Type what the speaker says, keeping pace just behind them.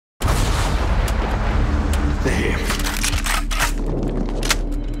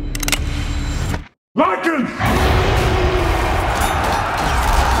Lycan!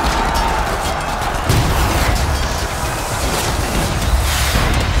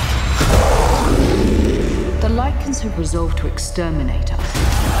 The Lycans have resolved to exterminate us.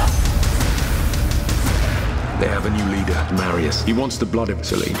 They have a new leader, Marius. He wants the blood of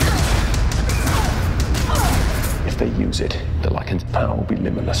Selene. If they use it, the Lycan's power will be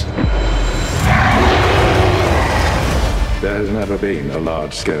limitless. There has never been a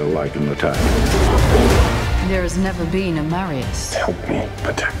large-scale Lycan attack. There has never been a Marius. Help me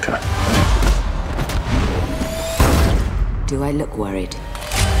protect her. Do I look worried?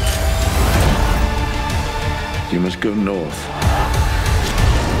 You must go north.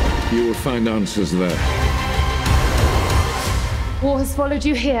 You will find answers there. War has followed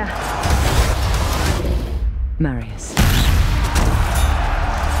you here. Marius.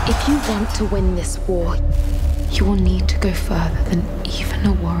 If you want to win this war, you will need to go further than even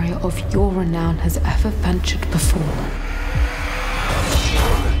a warrior of your renown has ever ventured before.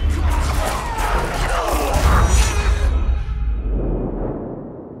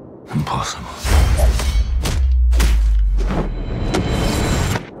 Impossible.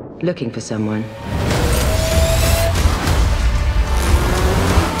 Looking for someone.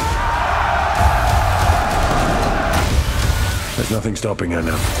 There's nothing stopping her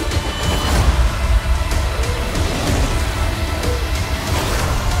now.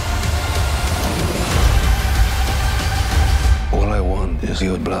 All I want is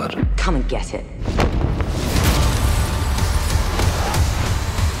your blood. Come and get it.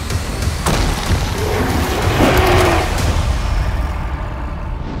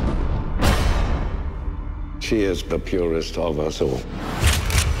 She is the purest of us all.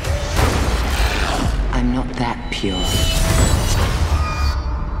 I'm not that pure.